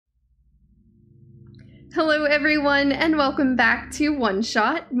Hello everyone and welcome back to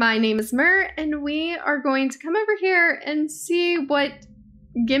OneShot. My name is Mer and we are going to come over here and see what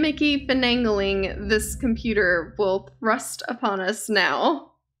gimmicky finagling this computer will thrust upon us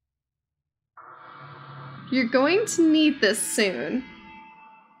now. You're going to need this soon.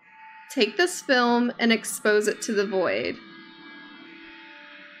 Take this film and expose it to the void.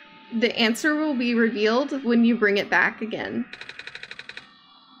 The answer will be revealed when you bring it back again.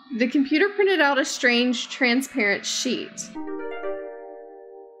 The computer printed out a strange, transparent sheet.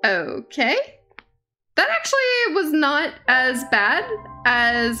 Okay. That actually was not as bad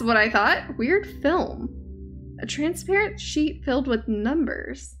as what I thought. Weird film. A transparent sheet filled with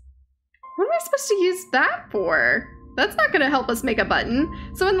numbers. What am I supposed to use that for? That's not gonna help us make a button.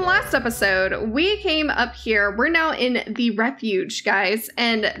 So in the last episode, we came up here. We're now in the refuge, guys,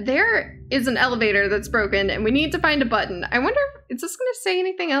 and there is an elevator that's broken and we need to find a button. I wonder, is this gonna say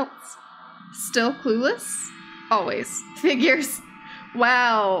anything else? Still clueless? Always. Figures.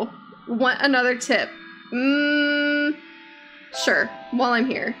 Wow. Want another tip? Sure, while I'm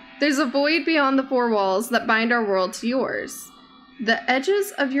here. There's a void beyond the four walls that bind our world to yours. The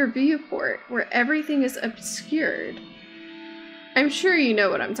edges of your viewport, where everything is obscured. I'm sure you know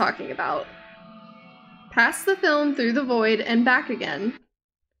what I'm talking about. Pass the film through the void and back again.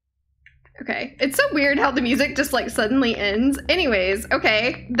 Okay, it's so weird how the music just like suddenly ends. Anyways,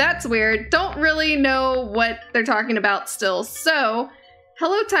 okay, that's weird. Don't really know what they're talking about still. So,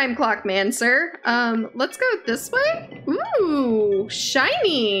 hello time clock man, sir. Let's go this way. Ooh,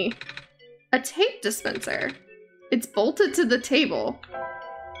 shiny. A tape dispenser. It's bolted to the table.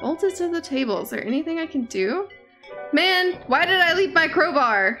 Bolted to the table. Is there anything I can do? Man, why did I leave my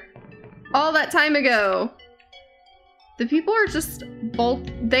crowbar? All that time ago. The people are just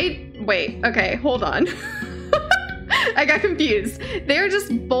wait, okay, hold on. I got confused. They're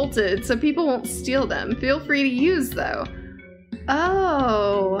just bolted so people won't steal them. Feel free to use though.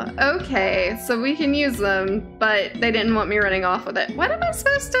 Oh, okay. So we can use them, but they didn't want me running off with it. What am I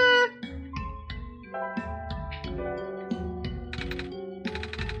supposed to...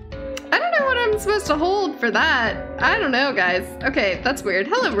 I don't know what I'm supposed to hold for that. I don't know, guys. Okay, that's weird.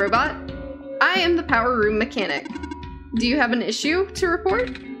 Hello, robot. I am the power room mechanic. Do you have an issue to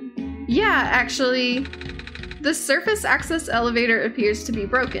report? Yeah, actually, the surface access elevator appears to be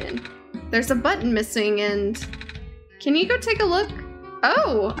broken. There's a button missing and... Can you go take a look?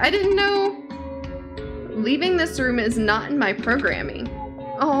 Oh, I didn't know. Leaving this room is not in my programming.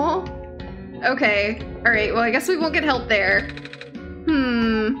 Oh. Okay. All right, well, I guess we won't get help there.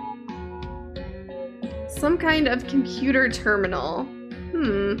 Some kind of computer terminal.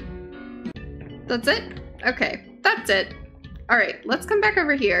 That's it? Okay, that's it. All right, let's come back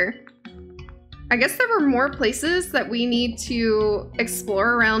over here. I guess there were more places that we need to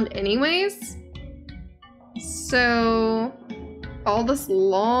explore around anyways. So, all this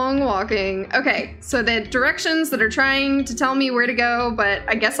long walking. Okay, so the directions that are trying to tell me where to go, but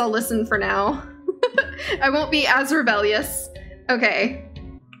I guess I'll listen for now. I won't be as rebellious. Okay.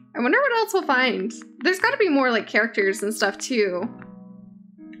 I wonder what else we'll find. There's gotta be more like characters and stuff too.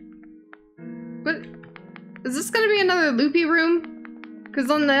 But is this gonna be another loopy room?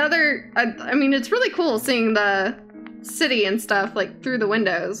 Because on the other, I mean, it's really cool seeing the city and stuff like through the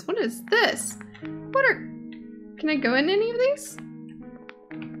windows. What is this? Can I go in any of these?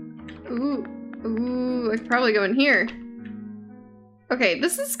 Ooh, I could probably go in here. Okay,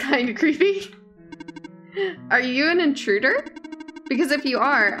 this is kind of creepy. Are you an intruder? Because if you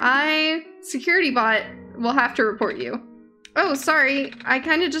are, security bot, will have to report you. Oh, sorry. I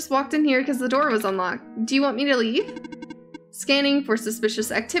kind of just walked in here because the door was unlocked. Do you want me to leave? Scanning for suspicious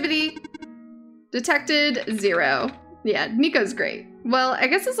activity. Detected 0. Yeah, Nico's great. Well, I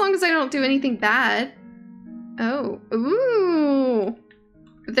guess as long as I don't do anything bad. Oh, ooh.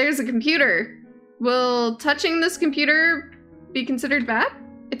 But there's a computer. Will touching this computer be considered bad?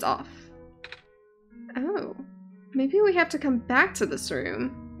 It's off. Oh. Maybe we have to come back to this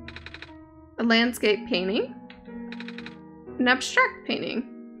room. A landscape painting. An abstract painting.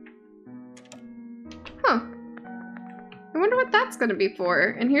 Huh. I wonder what that's going to be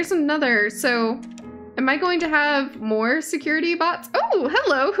for. And here's another. So, am I going to have more security bots? Oh,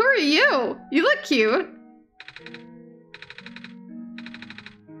 hello. Who are you? You look cute.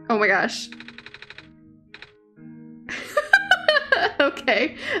 Oh my gosh.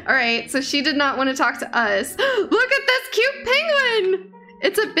 Okay. All right. So she did not want to talk to us. Look at this cute penguin.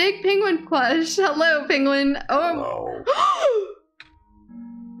 It's a big penguin plush. Hello, penguin. Oh.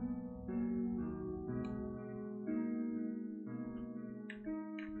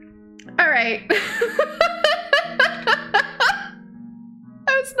 All right.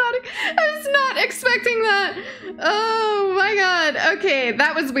 I was not expecting that. Oh my god. Okay,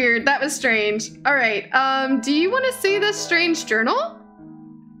 that was weird. That was strange. All right. Do you want to see this strange journal?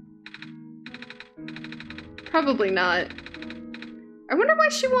 Probably not. I wonder why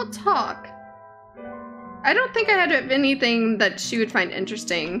she won't talk. I don't think I had anything that she would find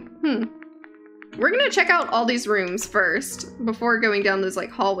interesting. We're gonna check out all these rooms first before going down those like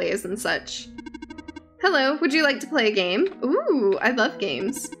hallways and such. Hello, would you like to play a game? Ooh, I love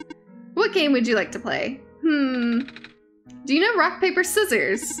games. What game would you like to play? Do you know rock, paper,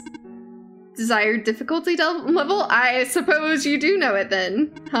 scissors? Desired difficulty level? I suppose you do know it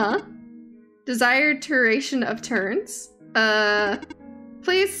then, huh? Desired duration of turns?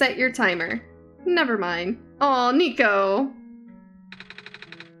 Please set your timer. Never mind. Aw, Nico.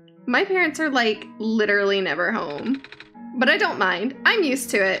 My parents are like literally never home. But I don't mind. I'm used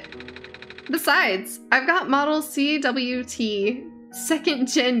to it. Besides, I've got model CWT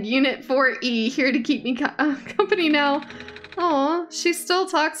 2nd Gen Unit 4E here to keep me company now. Aw, she still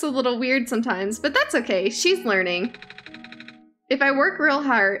talks a little weird sometimes, but that's okay. She's learning. If I work real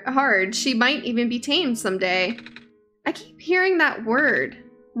hard, she might even be tamed someday. I keep hearing that word.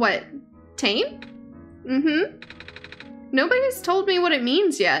 What? Tame? Nobody's told me what it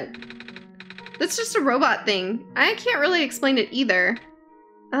means yet. That's just a robot thing. I can't really explain it either.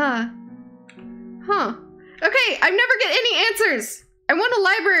 Huh. Okay, I never get any answers! I want a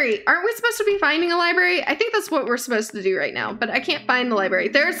library! Aren't we supposed to be finding a library? I think that's what we're supposed to do right now, but I can't find the library.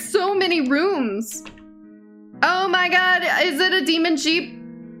 There's so many rooms! Oh my god, is it a demon sheep?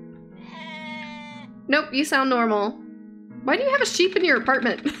 Nope, you sound normal. Why do you have a sheep in your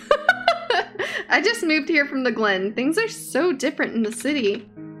apartment? I just moved here from the Glen. Things are so different in the city.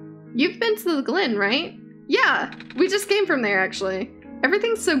 You've been to the Glen, right? Yeah, we just came from there actually.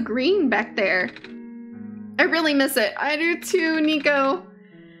 Everything's so green back there. I really miss it. I do too, Nico.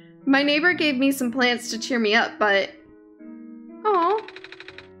 My neighbor gave me some plants to cheer me up, but... Aw.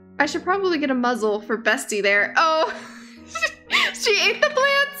 I should probably get a muzzle for Bestie there. Oh, she ate the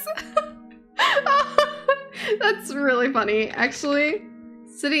plants? Oh, that's really funny, actually.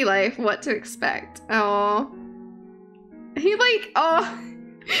 City life, what to expect. Oh. He like, oh,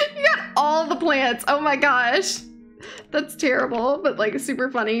 he got all the plants. Oh my gosh. That's terrible, but like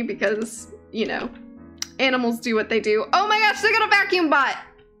super funny because, you know, animals do what they do. Oh my gosh, they got a vacuum bot.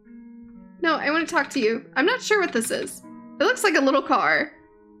 No, I want to talk to you. I'm not sure what this is. It looks like a little car.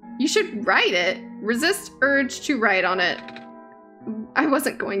 You should ride it. Resist urge to ride on it. I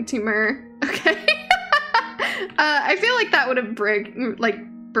wasn't going to, Mer. Okay. I feel like that would have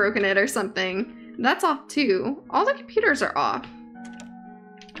broken it or something. That's off too. All the computers are off.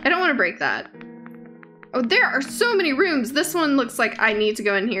 I don't want to break that. Oh, there are so many rooms. This one looks like I need to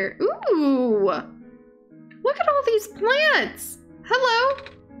go in here. Ooh. Look at all these plants. Hello.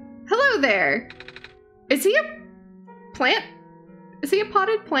 Hello there. Is he a plant? Is he a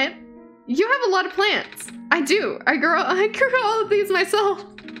potted plant? You have a lot of plants. I do. I grew all of these myself.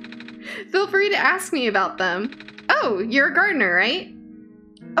 Feel free to ask me about them. Oh, you're a gardener, right?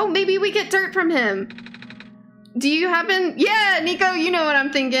 Oh, maybe we get dirt from him. Do you happen... Yeah, Nico, you know what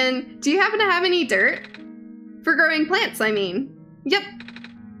I'm thinking. Do you happen to have any dirt? For growing plants, I mean. Yep.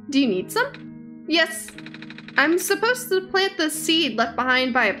 Do you need some? Yes. I'm supposed to plant the seed left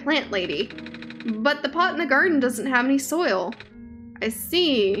behind by a plant lady. But the pot in the garden doesn't have any soil. I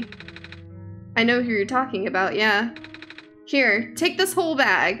see. I know who you're talking about, yeah. Here, take this whole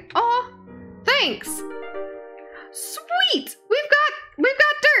bag. Aw, thanks. Sweet! We've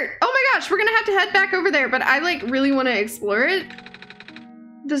got dirt! Oh my gosh, we're gonna have to head back over there, but I like really want to explore it.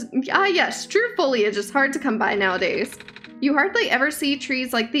 Yes, true foliage is hard to come by nowadays. You hardly ever see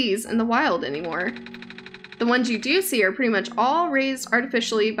trees like these in the wild anymore. The ones you do see are pretty much all raised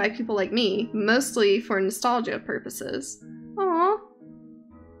artificially by people like me, mostly for nostalgia purposes. Aww.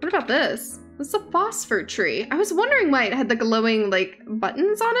 What about this? This is a phosphor tree. I was wondering why it had the glowing, like,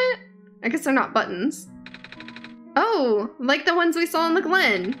 buttons on it. I guess they're not buttons. Oh, like the ones we saw in the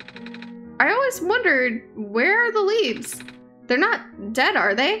Glen. I always wondered, where are the leaves? They're not dead,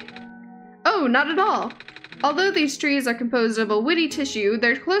 are they? Oh, not at all. Although these trees are composed of a woody tissue,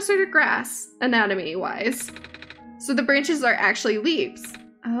 they're closer to grass, anatomy-wise. So the branches are actually leaves.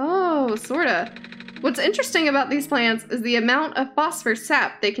 Oh, sorta. What's interesting about these plants is the amount of phosphor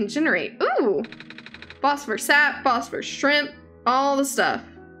sap they can generate. Ooh! Phosphor sap, phosphor shrimp, all the stuff.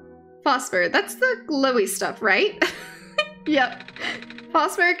 Phosphor, that's the glowy stuff, right? Yep.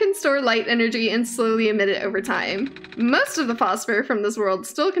 Phosphor can store light energy and slowly emit it over time. Most of the phosphor from this world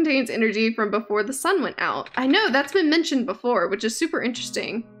still contains energy from before the sun went out. I know, that's been mentioned before, which is super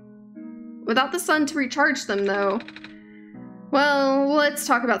interesting. Without the sun to recharge them, though, Well, let's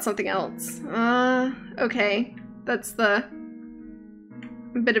talk about something else. Okay. That's a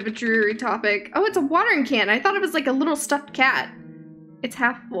bit of a dreary topic. Oh, it's a watering can. I thought it was like a little stuffed cat. It's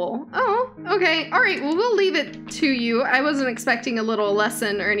half full. Oh, okay. All right, well, we'll leave it to you. I wasn't expecting a little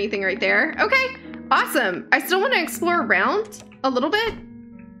lesson or anything right there. Okay, awesome. I still want to explore around a little bit.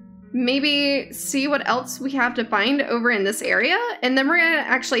 Maybe see what else we have to find over in this area. And then we're going to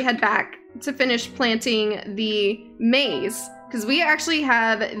actually head back to finish planting the maize. Because we actually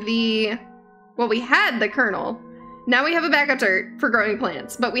have the, well, we had the kernel. Now we have a backup dirt for growing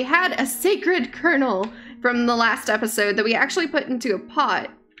plants. But we had a sacred kernel from the last episode that we actually put into a pot.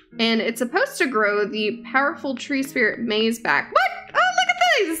 And it's supposed to grow the powerful tree spirit maize back. What? Oh, look at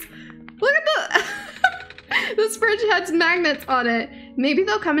these! Look at the... This fridge has magnets on it. Maybe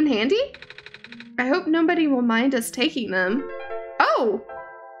they'll come in handy? I hope nobody will mind us taking them. Oh!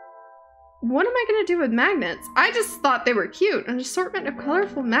 What am I gonna do with magnets? I just thought they were cute. An assortment of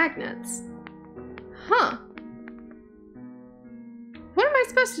colorful magnets. Huh. What am I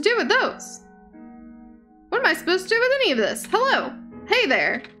supposed to do with those? What am I supposed to do with any of this? Hello. Hey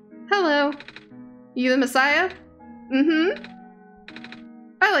there. Hello. You the Messiah? Mm-hmm.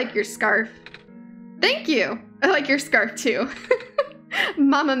 I like your scarf. Thank you. I like your scarf too.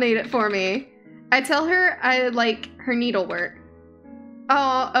 Mama made it for me. I tell her I like her needlework.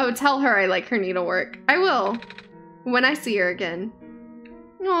 Oh, tell her I like her needlework. I will. When I see her again.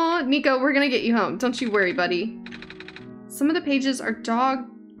 Aw, Nico, we're gonna get you home. Don't you worry, buddy. Some of the pages are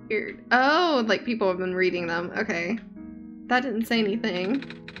dog-eared. Oh, like people have been reading them. Okay. That didn't say anything.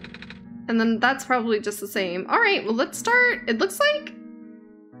 And then that's probably just the same. All right, well, let's start. It looks like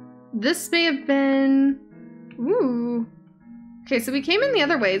this may have been... Ooh. Okay, so we came in the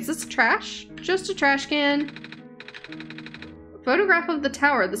other way. Is this trash? Just a trash can. Photograph of the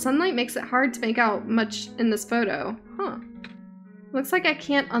tower. The sunlight makes it hard to make out much in this photo. Huh. Looks like I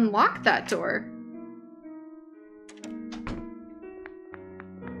can't unlock that door.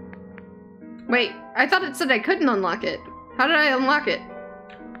 Wait, I thought it said I couldn't unlock it. How did I unlock it?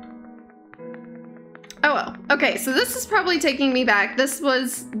 Oh well. Okay, so this is probably taking me back. This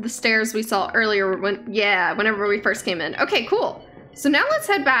was the stairs we saw earlier whenever we first came in. Okay, cool. So now let's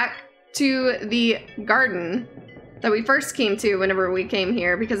head back to the garden that we first came to whenever we came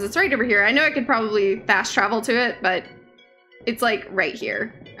here, because it's right over here. I know I could probably fast travel to it, but it's like right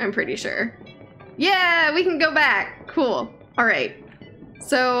here, I'm pretty sure. Yeah, we can go back. Cool. All right.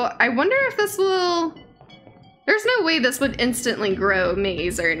 So I wonder if this will... There's no way this would instantly grow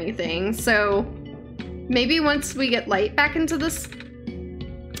maize or anything, so maybe once we get light back into this...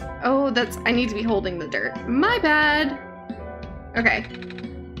 Oh, I need to be holding the dirt. My bad. Okay.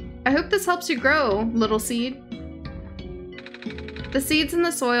 I hope this helps you grow, little seed. The seed's in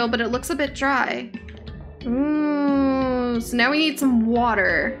the soil, but it looks a bit dry. Ooh, so now we need some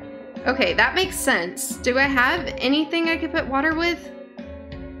water. Okay, that makes sense. Do I have anything I could put water with?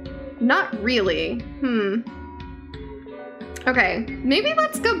 Not really. Okay, maybe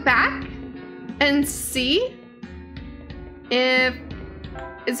let's go back and see if...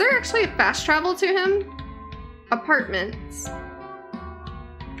 Is there actually a fast travel to him? Apartments.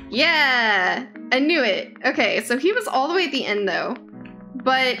 Yeah, I knew it. Okay, so he was all the way at the end though.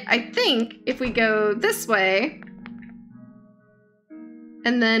 But I think if we go this way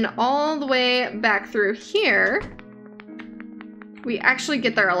and then all the way back through here, we actually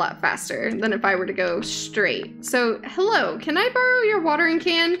get there a lot faster than if I were to go straight. So, hello, can I borrow your watering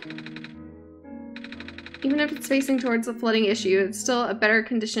can? Even if it's facing towards the flooding issue, it's still a better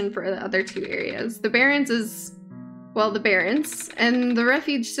condition for the other two areas. The Barrens is, well, the Barrens, and the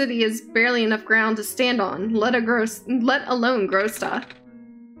refuge city is barely enough ground to stand on, let alone grow stuff.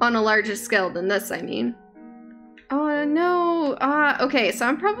 On a larger scale than this, I mean. Oh, no. Okay, so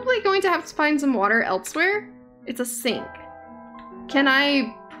I'm probably going to have to find some water elsewhere. It's a sink. Can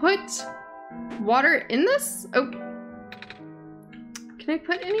I put water in this? Oh. Can I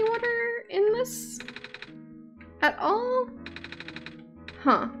put any water in this at all?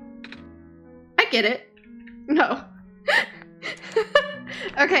 Huh. I get it. No.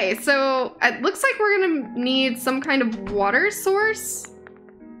 Okay, so it looks like we're gonna need some kind of water source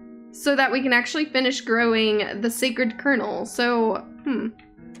so that we can actually finish growing the sacred kernel. So,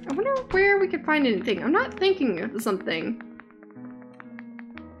 I wonder where we could find anything. I'm not thinking of something.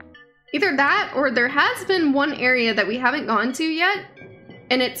 Either that, or there has been one area that we haven't gone to yet,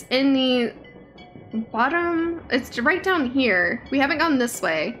 and it's in the bottom, it's right down here. We haven't gone this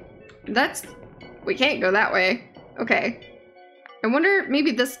way. We can't go that way. Okay. I wonder,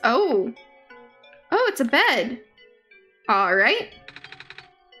 maybe this, oh, it's a bed. All right.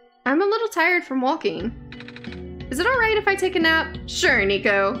 I'm a little tired from walking. Is it alright if I take a nap? Sure,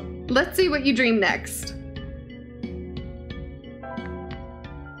 Nico. Let's see what you dream next.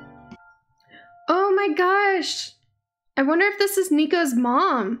 Oh my gosh. I wonder if this is Nico's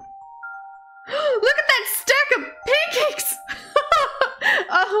mom. Look at that stack of pancakes!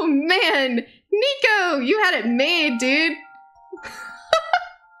 Oh man, Nico, you had it made, dude.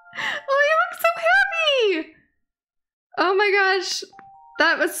 Oh, you look so happy! Oh my gosh,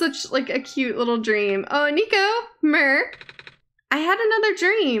 that was such like a cute little dream. Oh, Nico, I had another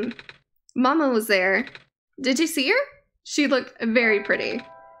dream. Mama was there. Did you see her? She looked very pretty.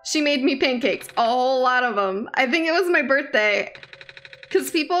 She made me pancakes, a whole lot of them. I think it was my birthday.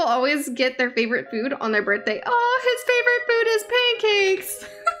 Because people always get their favorite food on their birthday. Oh, his favorite food is pancakes.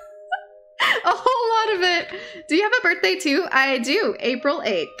 A whole lot of it. Do you have a birthday too? I do, April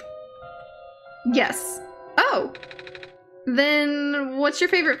 8th. Yes. Oh. Then what's your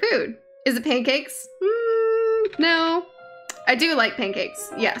favorite food? Is it pancakes? No. I do like pancakes,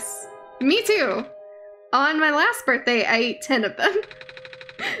 yes. Me too. On my last birthday, I ate 10 of them.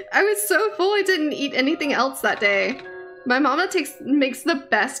 I was so full I didn't eat anything else that day. My mama makes the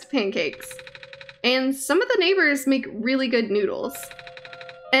best pancakes. And some of the neighbors make really good noodles.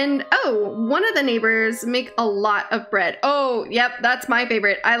 And oh, one of the neighbors make a lot of bread. Oh, yep, that's my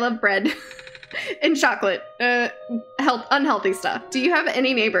favorite. I love bread. And chocolate. Unhealthy stuff. Do you have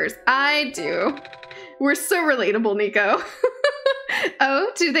any neighbors? I do. We're so relatable, Nico.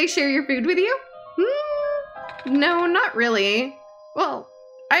 Oh, do they share your food with you? No, not really. Well,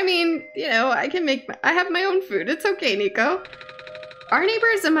 I mean, you know, I have my own food. It's okay, Nico. Our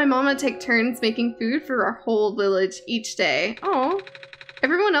neighbors and my mama take turns making food for our whole village each day. Oh,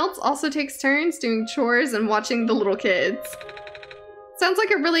 everyone else also takes turns doing chores and watching the little kids. Sounds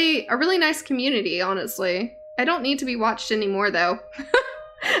like a really nice community, honestly. I don't need to be watched anymore, though.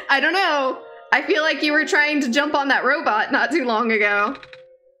 I don't know. I feel like you were trying to jump on that robot not too long ago.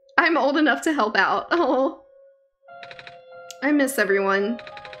 I'm old enough to help out. Oh, I miss everyone.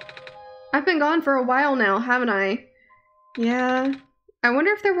 I've been gone for a while now, haven't I? Yeah. I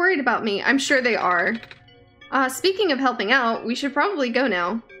wonder if they're worried about me. I'm sure they are. Speaking of helping out, we should probably go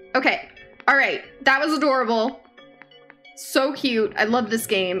now. Okay. All right. That was adorable. So cute. I love this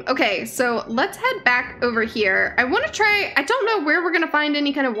game. Okay, so let's head back over here. I want to try... I don't know where we're going to find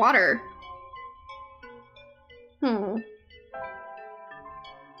any kind of water.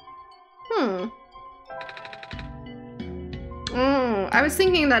 I was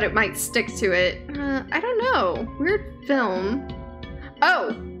thinking that it might stick to it. I don't know. Weird film.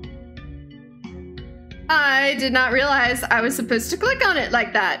 Oh! I did not realize I was supposed to click on it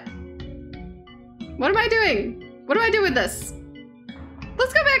like that. What am I doing? What do I do with this?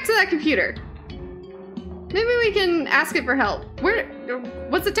 Let's go back to that computer. Maybe we can ask it for help. Where?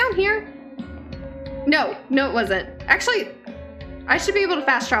 Was it down here? No, it wasn't. Actually, I should be able to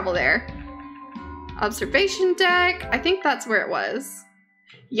fast travel there. Observation deck. I think that's where it was.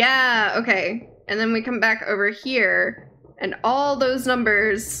 Yeah, okay. And then we come back over here, and all those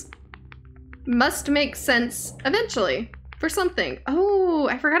numbers must make sense eventually for something. Oh,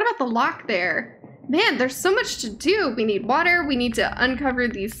 I forgot about the lock there. Man, there's so much to do. We need water. We need to uncover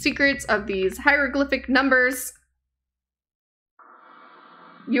these secrets of these hieroglyphic numbers.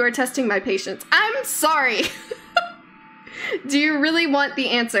 You are testing my patience. I'm sorry. Do you really want the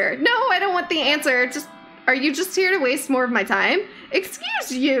answer? No, I don't want the answer. Are you just here to waste more of my time?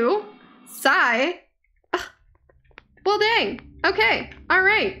 Excuse you. Sigh. Ugh. Well, dang. Okay. All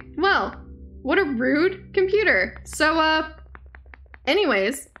right. Well, what a rude computer. So,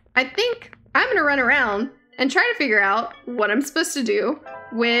 anyways, I think I'm gonna run around and try to figure out what I'm supposed to do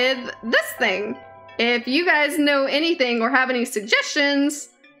with this thing. If you guys know anything or have any suggestions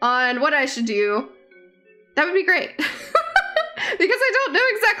on what I should do, that would be great. Because I don't know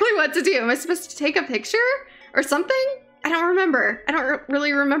exactly what to do. Am I supposed to take a picture or something? I don't remember. I don't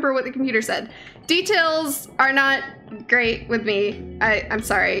really remember what the computer said. Details are not great with me. I'm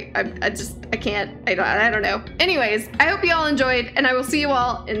sorry. I can't. I don't know. Anyways, I hope you all enjoyed, and I will see you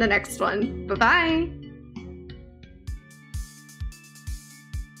all in the next one. Bye-bye.